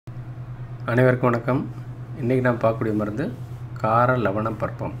அனைவருக்கும் வணக்கம். இன்றைக்கி நான் பார்க்கக்கூடிய மருந்து கார லவண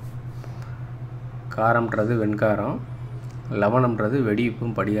பர்ப்பம். காரம்ன்றது வெண்காரம், லவணம்ன்றது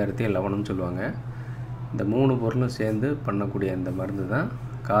வெடிப்பும் படிகாரத்தையும் லவணம்னு சொல்லுவாங்க. இந்த 3 பொருளும் சேர்ந்து பண்ணக்கூடிய இந்த மருந்து தான்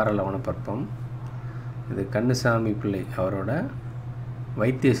கார லவண பர்ப்பம். இது கண்ணுசாமி பிள்ளை அவரோட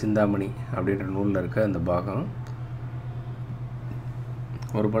வைத்திய சிந்தாமணி அப்படின்ற நூலில் இருக்க அந்த பாகம்.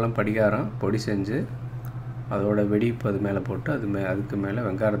 ஒரு பழம் படிகாரம் பொடி செஞ்சு அதோட வெடிப்பு அது மேலே போட்டு அதுக்கு மேலே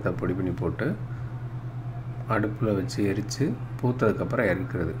வெங்காரத்தை பொடி பண்ணி போட்டு அடுப்பில் வச்சு எரித்து பூத்ததுக்கப்புறம்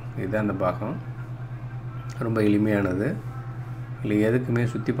இறக்குறது. இதுதான் அந்த பாகம். ரொம்ப எளிமையானது. இல்லை எதுக்குமே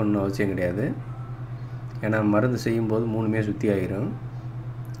சுற்றி பண்ணணும் அவசியம் கிடையாது. ஏன்னா மருந்து செய்யும்போது 3மே சுற்றி ஆகிரும்.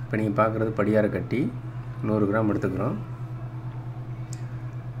 இப்போ நீங்கள் பார்க்குறது படிகார கட்டி 100 கிராம் எடுத்துக்கிறோம்.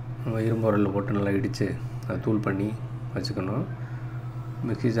 இரும்பு உரலில் போட்டு நல்லா இடித்து அதை தூள் பண்ணி வச்சுக்கணும்.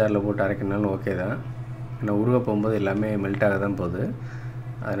 மிக்ஸி ஜாரில் போட்டு அரைக்கணுனாலும் ஓகே தான். ஏன்னா உருக போகும்போது எல்லாமே மெல்ட் ஆக தான் போகுது.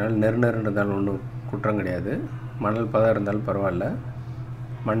 அதனால் நெருநெரு இருந்தாலும் ஒன்றும் குற்றம் கிடையாது. மணல் பதம் இருந்தாலும் பரவாயில்ல.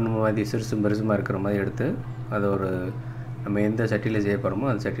 மண் மாதிரி சிறுசும் பெருசுமாக இருக்கிற மாதிரி எடுத்து அதை நம்ம எந்த சட்டியில் செய்ய போகிறோமோ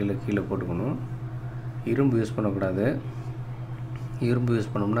அந்த சட்டியில் கீழே போட்டுக்கணும். இரும்பு யூஸ் பண்ணக்கூடாது. இரும்பு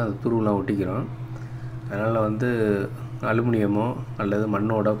யூஸ் பண்ணோம்னா அது துருவெலாம் ஒட்டிக்கிறோம். அதனால் அலுமினியமோ அல்லது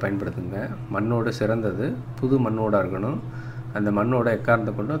மண்ணோட பயன்படுத்துங்க. மண்ணோடு சிறந்தது புது மண்ணோடாக இருக்கணும். அந்த மண்ணோட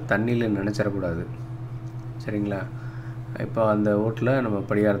எக்காரணத்தை கொண்டும் தண்ணியில் நினச்சிடக்கூடாது. சரிங்களா? இப்போ அந்த ஓட்டில் நம்ம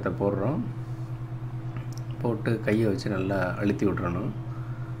படிகாரத்தை போடுறோம். போட்டு கையை வச்சு நல்லா அழுத்தி விட்றணும்.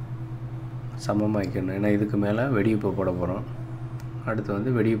 சமமாக வைக்கணும். ஏன்னா இதுக்கு மேலே வெடிப்பு போட போகிறோம்.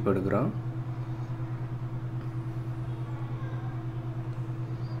 அடுத்து வெடிப்பு எடுக்கிறோம்.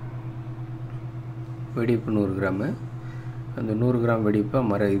 வெடிப்பு 100 கிராமு. அந்த 100 கிராம்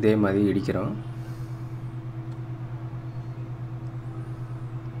வெடிப்பை இதே மாதிரி இடிக்கிறோம்.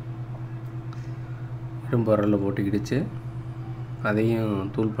 இரும்பு உரலில் போட்டு இடித்து அதையும்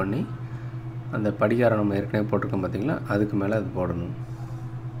தூள் பண்ணி அந்த படிகாரம் நம்ம ஏற்கனவே போட்டிருக்கோம் பார்த்திங்களா, அதுக்கு மேலே அது போடணும்.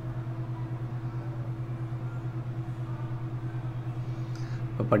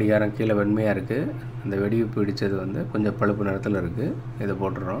 இப்போ படிகாரம் கீழே வெண்மையாக இருக்குது. அந்த வெடிப்பு இடித்தது கொஞ்சம் பழுப்பு நிறத்தில் இருக்குது. இதை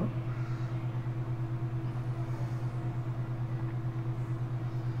போட்டுடுறோம்.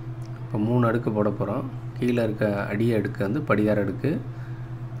 இப்போ 3 அடுக்கு போட போகிறோம். கீழே இருக்க அடி அடுக்கு படிகார அடுக்கு,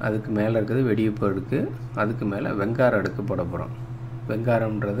 அதுக்கு மேலே இருக்கிறது வெடிப்பு அடுக்கு, அதுக்கு மேலே வெங்கார அடுக்கு போட போகிறோம்.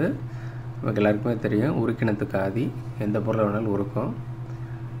 வெங்காரம்ன்றது நமக்கு எல்லாருக்குமே தெரியும். உருக்கினத்துக்கு ஆதி. எந்த பொருளை வேணாலும் உருக்கும்.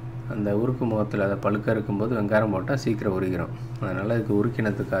 அந்த உருக்கு முகத்தில் அதை பழுக்க இருக்கும்போது வெங்காரம் போட்டால் சீக்கிரம் உருகிறோம். அதனால் இதுக்கு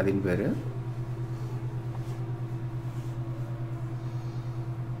உருக்கினத்துக்கு ஆதின்னு பேர்.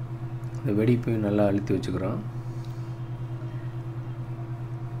 இந்த வெடிப்பையும் நல்லா அழுத்தி வச்சுக்கிறோம்.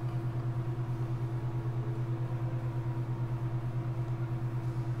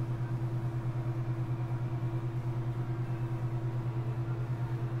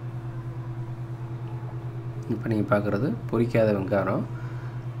 இப்போ நீங்கள் பார்க்குறது பொரிக்காத வெங்காரம்.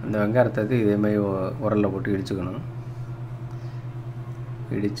 அந்த வெங்காரத்துக்கு இதேமாதிரி உரலில் போட்டு இடிச்சுக்கணும்.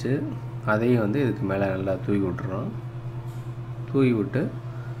 இடித்து அதையும் இதுக்கு மேலே நல்லா தூவி விட்டுறோம். தூவி விட்டு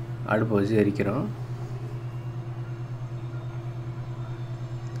அடுப்பை வச்சு எரிக்கிறோம்.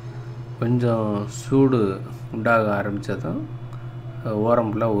 கொஞ்சம் சூடு உண்டாக ஆரம்பித்ததும்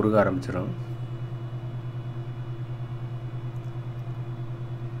ஓரம் ஃபுல்லாக உருக ஆரம்பிச்சிடும்.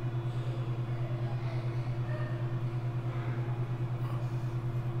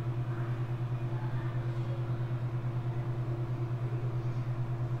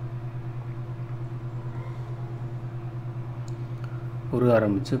 உருக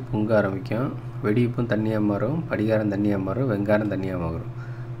ஆரம்பித்து பொங்க ஆரம்பிக்கும். வெடிப்பும் தண்ணியாக மாறும், படிகாரம் தண்ணியாக மாறும், வெங்காரம் தண்ணியாக மாறும்.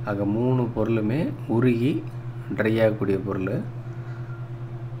 ஆக 3 பொருளுமே உருகி ட்ரை ஆகக்கூடிய பொருள்.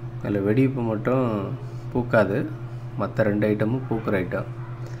 அதில் வெடிப்பு மட்டும் பூக்காது. மற்ற 2 ஐட்டமும் பூக்கிற ஐட்டம்.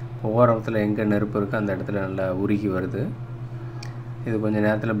 ஓரத்தில் எங்கே நெருப்பு இருக்கோ அந்த இடத்துல நல்லா உருகி வருது. இது கொஞ்சம்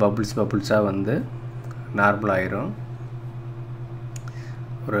நேரத்தில் பபுள்ஸாக நார்மல் ஆயிரும்.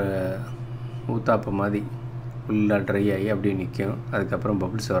 ஒரு ஊத்தாப்பம் மாதிரி ஃபுல்லாக ட்ரை ஆகி அப்படியே நிற்கும். அதுக்கப்புறம்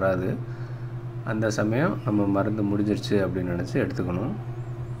பபுள்ஸ் வராது. அந்த சமயம் நம்ம மருந்து முடிஞ்சிருச்சு அப்படின்னு நினச்சி எடுத்துக்கணும்.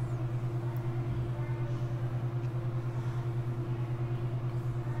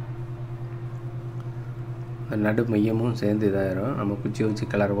 நடு மையமும் சேர்ந்து இதாகிடும். நம்ம குச்சி வச்சு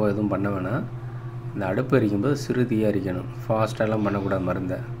கிளறவோ எதுவும் பண்ண வேணாம். இந்த அடுப்பு எரிக்கும்போது சிறுதியாக எரிக்கணும். ஃபாஸ்ட்டாலாம் பண்ணக்கூடாது.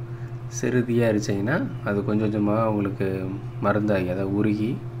 மருந்தை சிறுதியாக எரிச்சிங்கன்னா அது கொஞ்சம் கொஞ்சமாக உங்களுக்கு மருந்தாகி அதை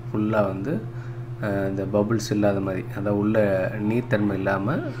உருகி ஃபுல்லாக இந்த பபுள்ஸ் இல்லாத மாதிரி, அதாவது உள்ள நீர்த்தன்மை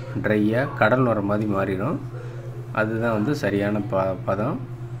இல்லாமல் ட்ரையாக கடல் வர மாதிரி மாறிடும். அதுதான் சரியான பதம்.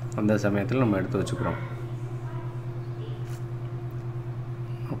 அந்த சமயத்தில் நம்ம எடுத்து வச்சுக்கிறோம்.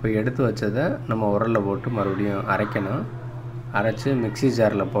 அப்போ எடுத்து வச்சதை நம்ம உரலில் போட்டு மறுபடியும் அரைக்கணும். அரைச்சி மிக்ஸி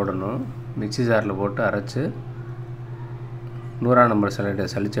ஜாரில் போடணும். மிக்ஸி ஜாரில் போட்டு அரைச்சி 100ஆம் நம்பர்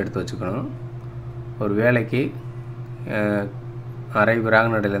சலிச்சு எடுத்து வச்சுக்கணும். ஒரு வேளைக்கு அரை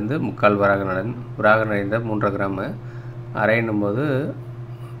விராகநடையிலேருந்து 3/4 விராகநடை. விராகநடை 3.5 கிராமு, அரைன்னும் போது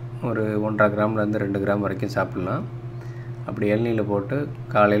ஒரு 1.5 கிராம்லேருந்து 2 கிராம் வரைக்கும் சாப்பிட்லாம். அப்படி இளநீரில் போட்டு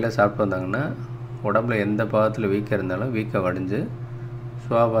காலையில் சாப்பிட்டு வந்தாங்கன்னா உடம்புல எந்த பாகத்தில் வீக்கம் இருந்தாலும் வீக்கம் வடிஞ்சு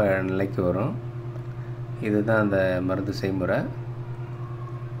சுவாப நிலைக்கு வரும். இதுதான் அந்த மருந்து செய்முறை.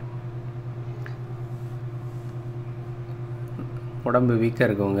 உடம்பு வீக்கம்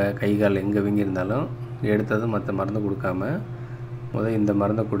இருக்கவங்க கை கால் எங்கே வீங்கியிருந்தாலும் எடுத்ததும் மற்ற மருந்து கொடுக்காம இந்த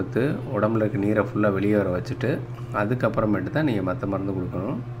மருந்தை கொடுத்து உடம்புல இருக்க நீரை ஃபுல்லாக வெளியே வர வச்சுட்டு அதுக்கப்புறமேட்டு தான் நீங்கள் மற்ற மருந்து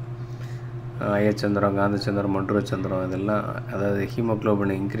கொடுக்கணும். அயச்சந்திரம், காந்தச்சந்திரம், மண்டூரச்சந்திரம் இதெல்லாம், அதாவது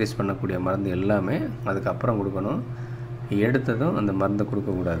ஹீமோக்ளோபினை இன்க்ரீஸ் பண்ணக்கூடிய மருந்து எல்லாமே அதுக்கப்புறம் கொடுக்கணும். எடுத்ததும் அந்த மருந்தை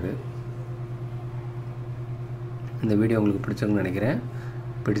கொடுக்கக்கூடாது. இந்த வீடியோ உங்களுக்கு பிடிச்சிருக்குன்னு நினைக்கிறேன்.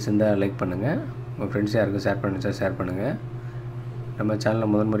 பிடிச்சிருந்தால் லைக் பண்ணுங்கள். உங்கள் ஃப்ரெண்ட்ஸ் யாருக்கும் ஷேர் பண்ணிச்சா ஷேர் பண்ணுங்கள். நம்ம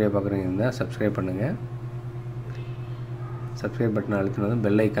சேனலில் முதன்முறையாக பார்க்குறீங்க இருந்தால் சப்ஸ்கிரைப் பண்ணுங்கள். சப்ஸ்கிரைப் பட்டனை அழுத்தினதும்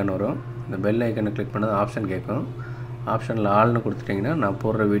பெல் ஐக்கான் வரும். இந்த பெல் ஐக்கானை கிளிக் பண்ணது ஆப்ஷன் கேட்கும். ஆப்ஷனில் ஆல்னு கொடுத்துட்டிங்கன்னா நான்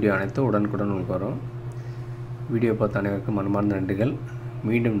போடுற வீடியோ அனைத்தும் உடனுக்குடன் உங்களுக்கு வரும். வீடியோ பார்த்த அனைவருக்கும் மனமார்ந்த நன்றிகள்.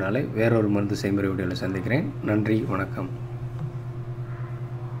 மீண்டும் நாளை வேறொரு மருந்து செய்முறை வீடியோவில் சந்திக்கிறேன். நன்றி, வணக்கம்.